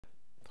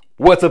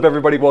What's up,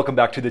 everybody? Welcome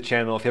back to the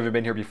channel. If you haven't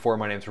been here before,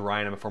 my name is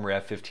Ryan. I'm a former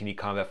F-15E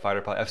combat fighter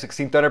pilot,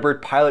 F-16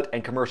 Thunderbird pilot,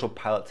 and commercial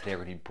pilot. Today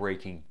we're going to be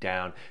breaking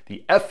down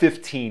the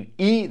F-15E,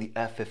 the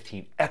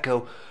F-15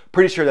 Echo.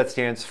 Pretty sure that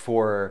stands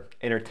for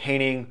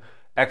entertaining,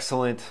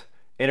 excellent,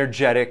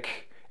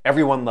 energetic.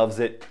 Everyone loves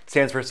it.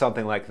 Stands for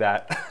something like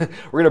that.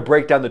 We're going to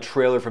break down the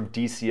trailer from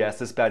DCS.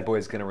 This bad boy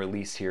is going to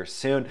release here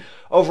soon.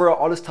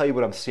 Overall, I'll just tell you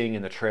what I'm seeing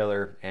in the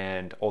trailer,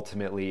 and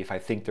ultimately, if I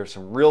think there's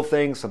some real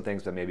things, some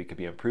things that maybe could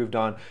be improved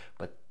on.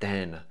 But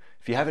then,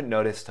 if you haven't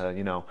noticed,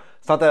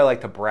 it's not that I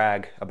like to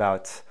brag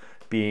about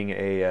being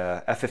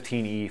a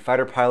F-15E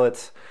fighter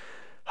pilot.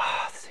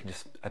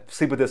 I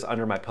sleep with this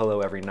under my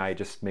pillow every night.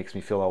 Just makes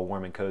me feel all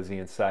warm and cozy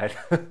inside.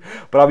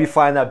 But I'll be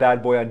flying that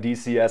bad boy on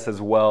DCS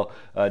as well.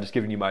 Just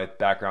giving you my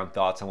background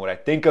thoughts on what I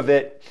think of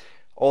it.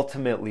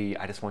 Ultimately,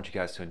 I just want you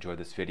guys to enjoy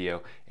this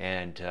video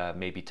and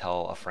maybe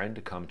tell a friend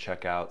to come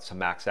check out some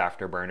Max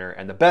Afterburner.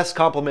 And the best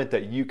compliment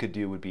that you could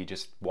do would be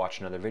just watch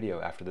another video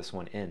after this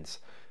one ends.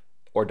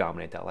 Or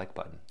dominate that like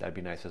button. That'd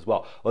be nice as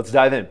well. Let's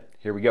dive in.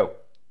 Here we go.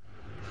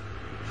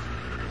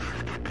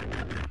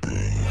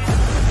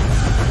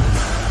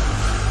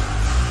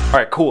 All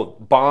right, cool.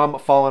 Bomb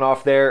falling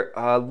off there.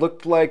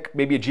 Looked like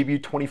maybe a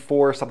GBU-24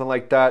 or something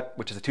like that,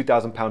 which is a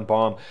 2,000-pound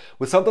bomb.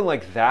 With something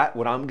like that,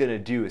 what I'm gonna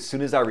do as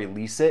soon as I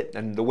release it,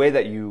 and the way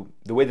that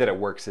it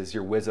works is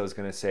your Wizzo is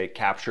gonna say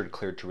captured,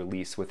 cleared to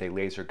release with a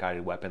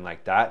laser-guided weapon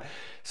like that.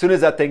 As soon as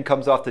that thing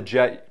comes off the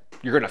jet,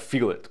 you're gonna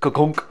feel it.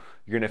 Ka-kunk.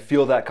 You're gonna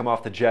feel that come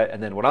off the jet,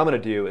 and then what I'm gonna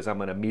do is I'm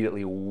gonna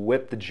immediately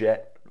whip the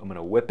jet. I'm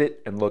gonna whip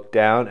it and look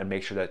down and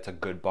make sure that it's a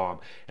good bomb.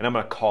 And I'm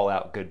gonna call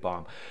out good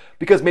bomb.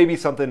 Because maybe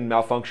something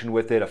malfunctioned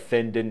with it, a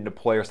fin didn't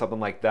deploy or something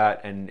like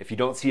that, and if you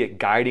don't see it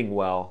guiding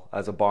well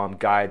as a bomb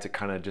guides, it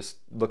kind of just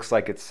looks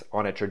like it's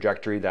on a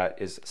trajectory that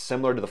is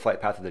similar to the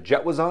flight path that the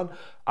jet was on,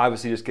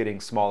 obviously just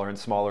getting smaller and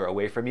smaller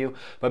away from you.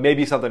 But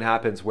maybe something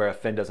happens where a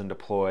fin doesn't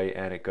deploy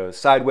and it goes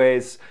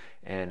sideways,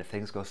 and if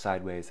things go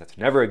sideways, that's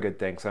never a good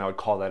thing. So I would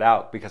call that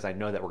out because I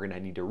know that we're gonna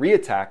need to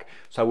reattack.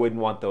 So I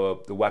wouldn't want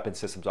the weapons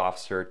systems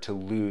officer to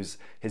lose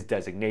his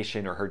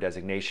designation or her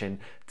designation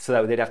so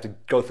that they'd have to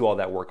go through all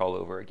that work all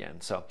over again.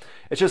 So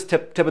it's just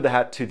tip of the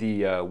hat to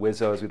the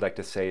Wizzo, as we'd like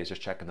to say, is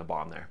just checking the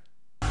bomb there.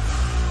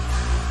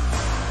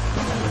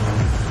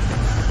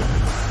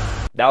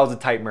 That was a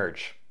tight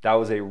merge. That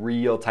was a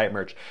real tight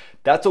merge.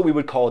 That's what we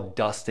would call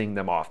dusting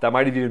them off. That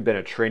might have even been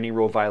a training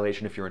rule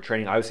violation if you were in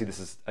training. Obviously, this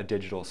is a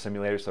digital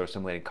simulator, so they're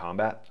simulating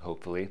combat,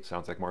 hopefully.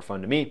 Sounds like more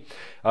fun to me.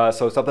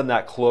 So something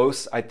that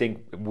close, I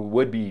think,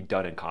 would be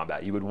done in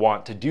combat. You would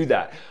want to do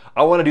that.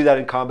 I want to do that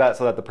in combat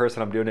so that the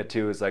person I'm doing it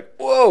to is like,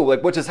 whoa,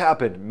 like what just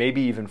happened?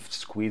 Maybe even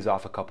squeeze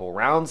off a couple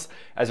rounds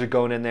as you're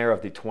going in there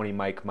of the 20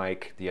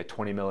 mic, the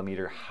 20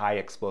 millimeter high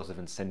explosive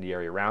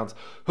incendiary rounds.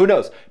 Who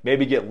knows?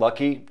 Maybe get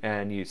lucky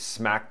and you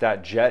smack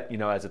that jet,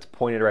 as it's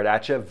pointed right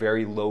at you.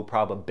 Very low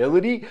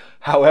probability.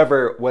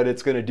 However, what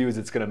it's going to do is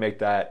it's going to make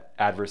that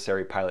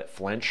adversary pilot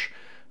flinch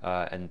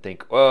and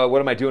think, oh,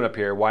 what am I doing up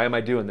here? Why am I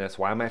doing this?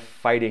 Why am I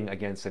fighting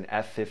against an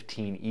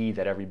F-15E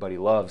that everybody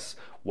loves?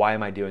 Why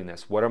am I doing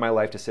this? What are my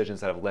life decisions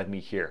that have led me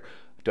here?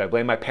 Do I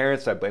blame my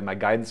parents? Do I blame my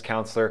guidance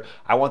counselor?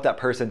 I want that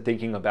person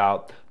thinking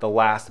about the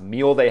last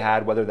meal they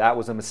had, whether that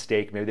was a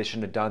mistake. Maybe they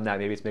shouldn't have done that.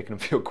 Maybe it's making them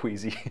feel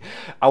queasy.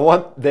 I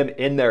want them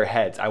in their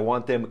heads. I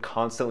want them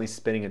constantly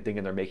spinning and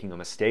thinking they're making a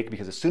mistake,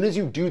 because as soon as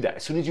you do that,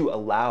 as soon as you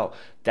allow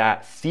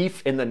that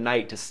thief in the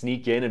night to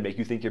sneak in and make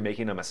you think you're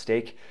making a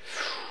mistake,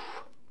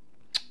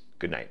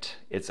 good night.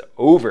 It's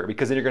over,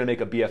 because then you're going to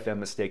make a BFM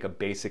mistake, a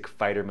basic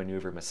fighter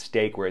maneuver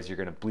mistake, whereas you're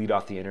going to bleed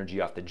off the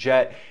energy off the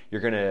jet.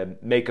 You're going to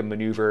make a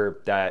maneuver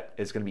that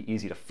is going to be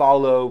easy to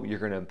follow. You're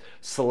going to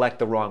select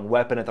the wrong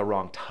weapon at the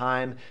wrong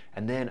time.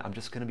 And then I'm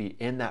just going to be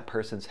in that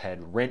person's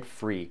head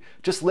rent-free,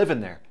 just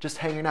living there, just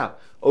hanging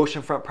out.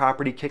 Oceanfront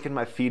property, kicking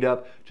my feet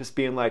up, just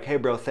being like, hey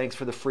bro, thanks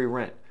for the free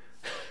rent.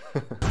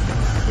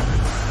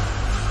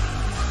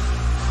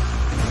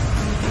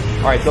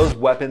 All right, those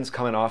weapons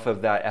coming off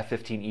of that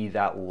F-15E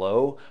that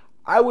low,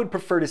 I would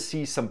prefer to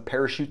see some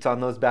parachutes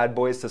on those bad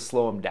boys to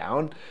slow them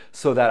down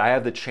so that I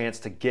have the chance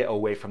to get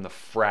away from the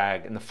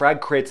frag. And the frag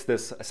creates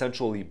this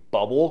essentially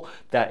bubble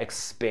that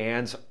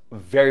expands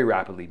very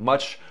rapidly,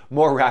 much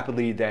more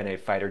rapidly than a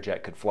fighter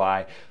jet could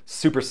fly.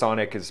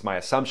 Supersonic is my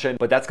assumption,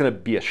 but that's gonna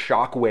be a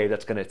shock wave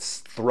that's gonna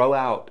throw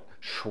out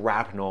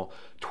shrapnel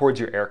towards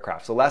your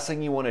aircraft. So the last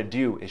thing you wanna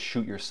do is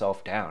shoot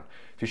yourself down.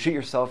 If you shoot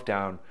yourself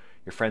down,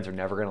 your friends are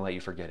never going to let you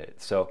forget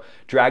it. So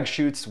drag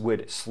chutes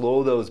would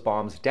slow those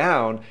bombs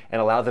down and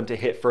allow them to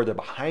hit further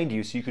behind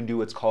you, so you can do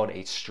what's called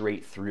a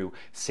straight through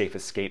safe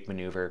escape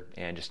maneuver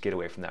and just get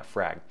away from that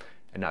frag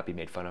and not be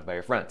made fun of by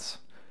your friends.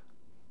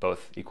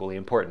 Both equally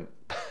important.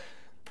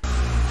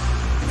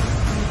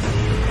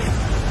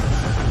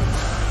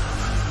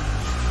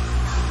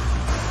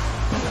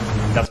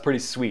 That's pretty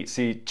sweet.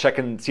 See,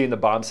 seeing the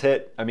bombs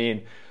hit. I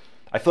mean,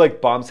 I feel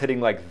like bombs hitting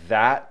like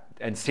that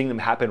and seeing them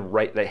happen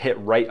that hit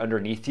right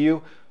underneath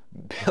you,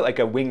 like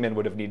a wingman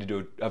would have needed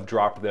to have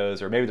dropped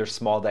those, or maybe they're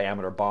small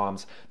diameter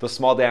bombs. Those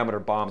small diameter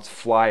bombs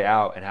fly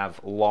out and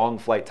have long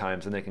flight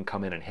times and they can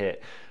come in and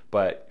hit.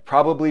 but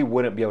probably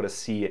wouldn't be able to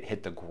see it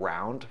hit the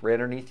ground right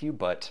underneath you,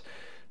 but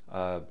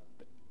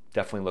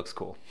definitely looks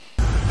cool.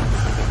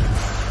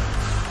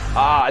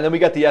 And then we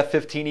got the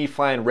F-15E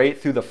flying right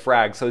through the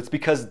frag. So it's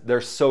because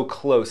they're so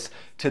close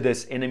to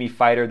this enemy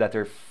fighter that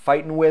they're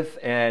fighting with,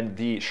 and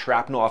the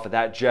shrapnel off of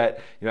that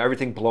jet,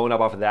 everything blown up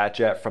off of that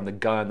jet from the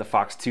gun, the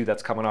Fox 2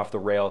 that's coming off the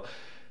rail,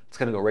 it's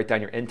gonna go right down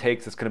your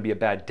intakes. It's gonna be a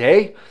bad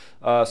day.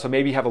 So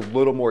maybe have a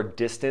little more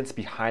distance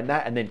behind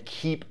that and then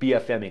keep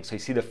BFMing. So you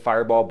see the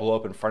fireball blow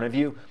up in front of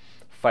you,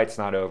 fight's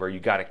not over.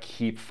 You gotta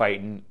keep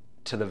fighting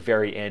to the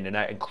very end, and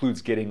that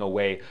includes getting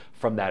away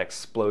from that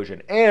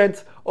explosion. And,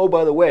 oh,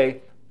 by the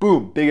way,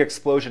 boom, big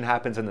explosion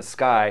happens in the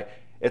sky.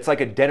 It's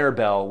like a dinner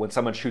bell when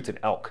someone shoots an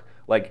elk.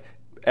 Like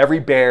every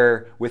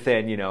bear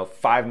within,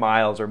 5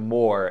 miles or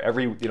more,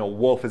 every,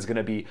 wolf is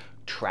gonna be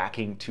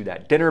tracking to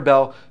that dinner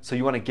bell. So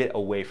you wanna get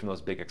away from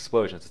those big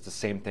explosions. It's the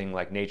same thing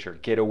like nature.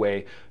 Get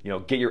away,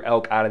 get your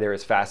elk out of there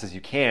as fast as you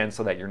can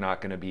so that you're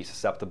not gonna be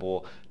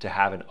susceptible to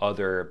having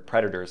other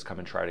predators come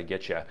and try to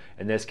get you.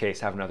 In this case,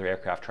 have another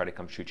aircraft try to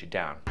come shoot you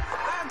down.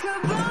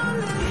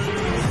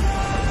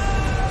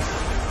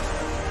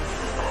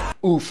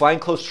 Ooh, flying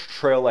close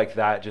trail like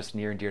that, just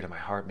near and dear to my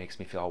heart, makes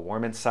me feel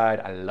warm inside.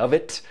 I love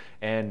it.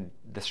 And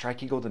the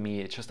Strike Eagle, to me,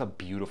 it's just a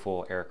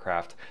beautiful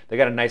aircraft. They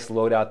got a nice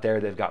loadout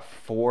there. They've got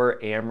 4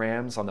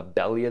 AMRAAMs on the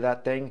belly of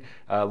that thing.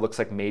 Looks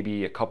like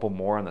maybe a couple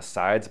more on the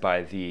sides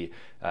by the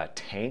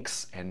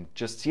tanks. And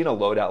just seeing a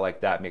loadout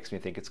like that makes me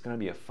think it's gonna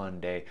be a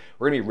fun day.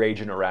 We're gonna be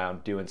raging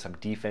around doing some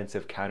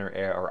defensive counter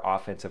air or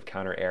offensive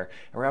counter air.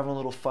 And we're having a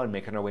little fun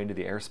making our way into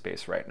the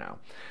airspace right now.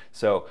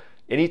 So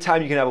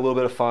anytime you can have a little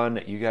bit of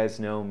fun, you guys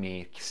know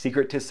me.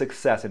 Secret to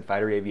success in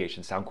fighter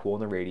aviation: sound cool on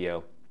the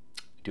radio,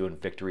 doing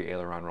victory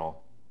aileron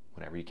roll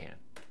whenever you can.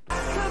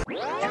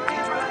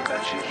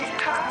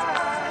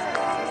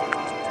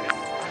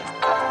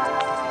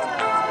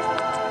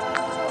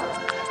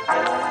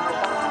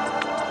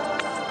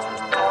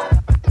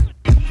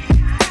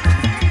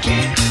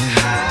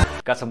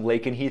 Got some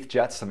Lakenheath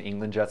jets, some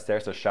England jets there,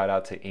 so shout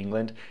out to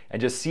England.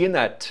 And just seeing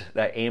that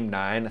AIM-9,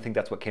 I think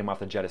that's what came off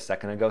the jet a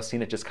second ago,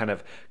 seeing it just kind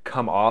of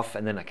come off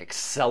and then like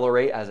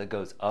accelerate as it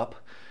goes up.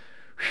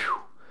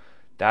 Whew.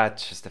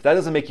 That's just, if that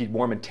doesn't make you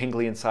warm and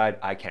tingly inside,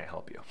 I can't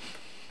help you.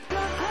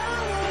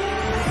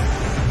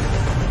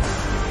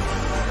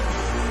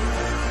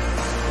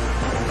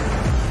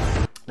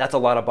 That's a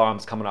lot of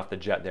bombs coming off the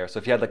jet there. So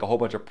if you had like a whole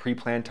bunch of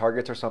pre-planned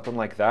targets or something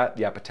like that,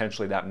 yeah,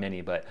 potentially that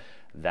many, but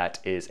that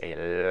is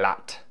a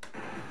lot.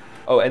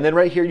 Oh, and then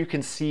right here you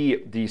can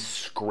see the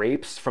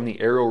scrapes from the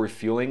aero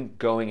refueling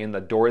going in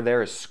the door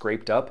there is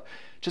scraped up.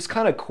 Just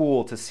kind of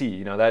cool to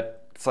see,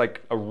 that it's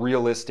like a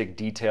realistic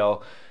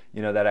detail,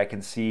 that I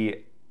can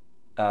see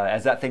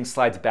as that thing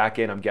slides back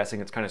in. I'm guessing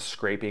it's kind of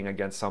scraping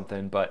against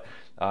something, but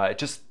it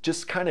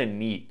just kind of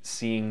neat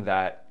seeing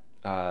that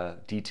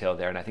detail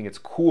there. And I think it's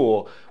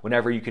cool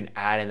whenever you can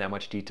add in that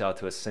much detail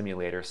to a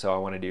simulator. So I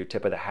want to do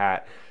tip of the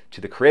hat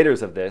to the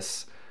creators of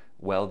this.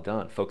 Well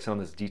done. Focusing on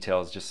those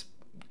details, just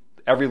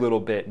every little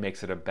bit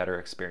makes it a better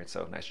experience.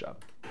 So nice job.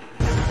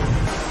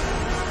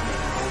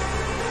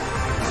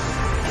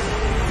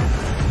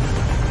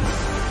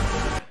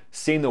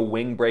 Seeing the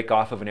wing break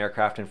off of an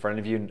aircraft in front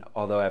of you,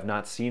 although I've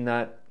not seen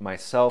that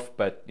myself,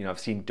 but I've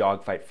seen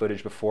dogfight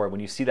footage before. When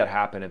you see that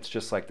happen, it's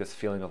just like this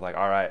feeling of like,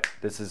 all right,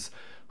 this is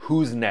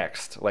who's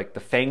next. Like the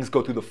fangs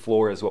go through the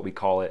floor is what we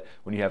call it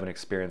when you have an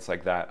experience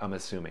like that, I'm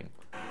assuming.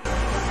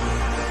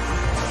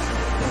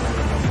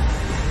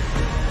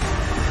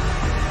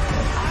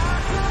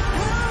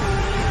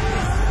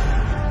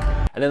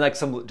 And then like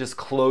some just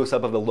close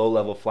up of the low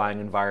level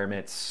flying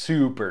environment,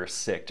 super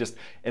sick. Just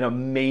an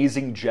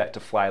amazing jet to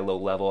fly low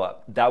level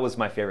up. That was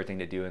my favorite thing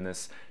to do in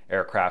this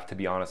aircraft, to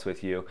be honest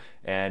with you.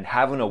 And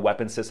having a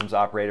weapon systems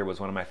operator was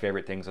one of my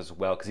favorite things as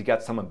well, because you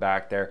got someone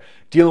back there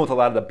dealing with a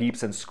lot of the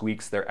beeps and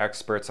squeaks. They're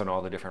experts on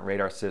all the different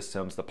radar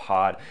systems, the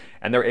pod,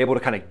 and they're able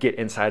to kind of get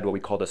inside what we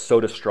call the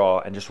soda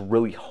straw and just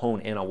really hone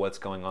in on what's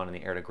going on in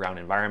the air to ground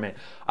environment.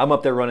 I'm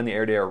up there running the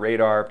air to air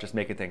radar, just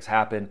making things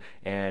happen,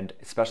 and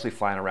especially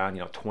flying around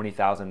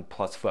 20,000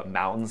 plus foot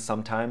mountains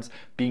sometimes,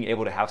 being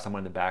able to have someone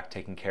in the back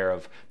taking care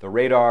of the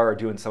radar or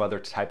doing some other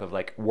type of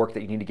like work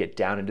that you need to get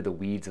down into the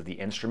weeds of the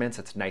instruments.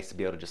 It's nice to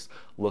be able to just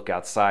look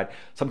outside.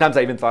 Sometimes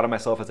I even thought of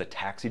myself as a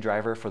taxi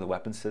driver for the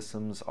weapons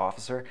systems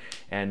officer,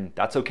 and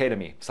that's okay to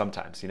me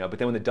sometimes, but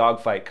then when the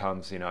dogfight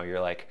comes,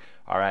 you're like,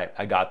 all right,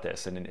 I got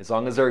this. And as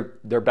long as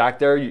they're back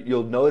there,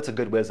 you'll know it's a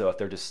good wizzo if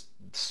they're just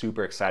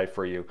super excited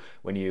for you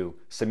when you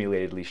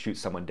simulatedly shoot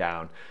someone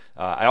down.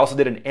 I also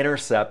did an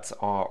intercept,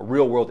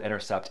 real world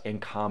intercept in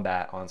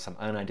combat on some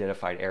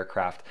unidentified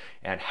aircraft,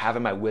 and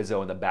having my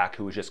wizzo in the back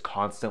who was just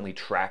constantly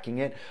tracking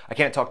it. I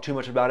can't talk too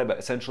much about it, but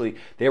essentially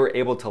they were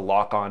able to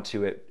lock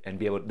onto it and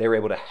they were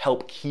able to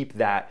help keep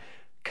that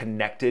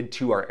connected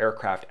to our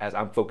aircraft as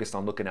I'm focused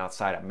on looking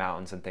outside at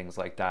mountains and things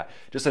like that.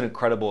 Just an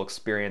incredible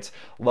experience.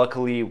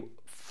 Luckily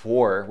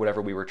for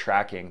whatever we were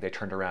tracking, they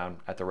turned around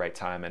at the right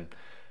time, and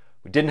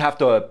we didn't have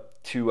to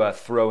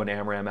throw an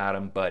AMRAAM at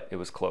them, but it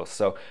was close.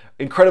 So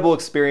incredible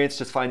experience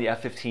just flying the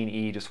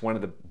F-15E, just one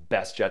of the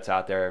best jets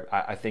out there.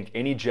 I think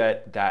any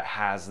jet that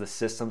has the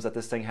systems that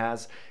this thing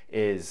has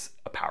is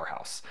a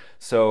powerhouse.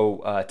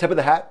 So tip of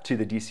the hat to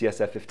the DCS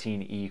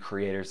F-15E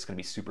creators. It's gonna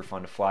be super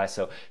fun to fly,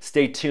 so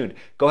stay tuned.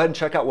 Go ahead and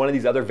check out one of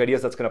these other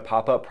videos that's gonna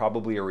pop up,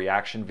 probably a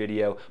reaction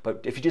video.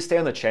 But if you just stay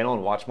on the channel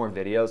and watch more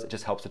videos, it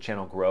just helps the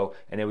channel grow,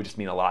 and it would just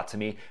mean a lot to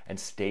me. And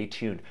stay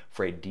tuned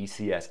for a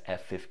DCS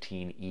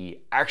F-15E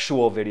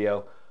actual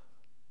video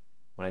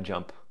when I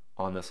jump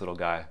on this little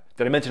guy.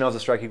 Did I mention I was a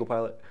Strike Eagle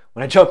pilot?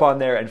 When I jump on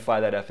there and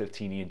fly that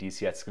F-15E in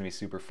DCS, it's gonna be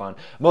super fun.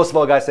 Most of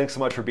all, guys, thanks so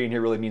much for being here.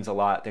 It really means a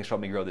lot. Thanks for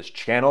helping me grow this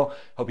channel.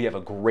 Hope you have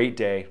a great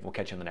day. We'll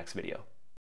catch you in the next video.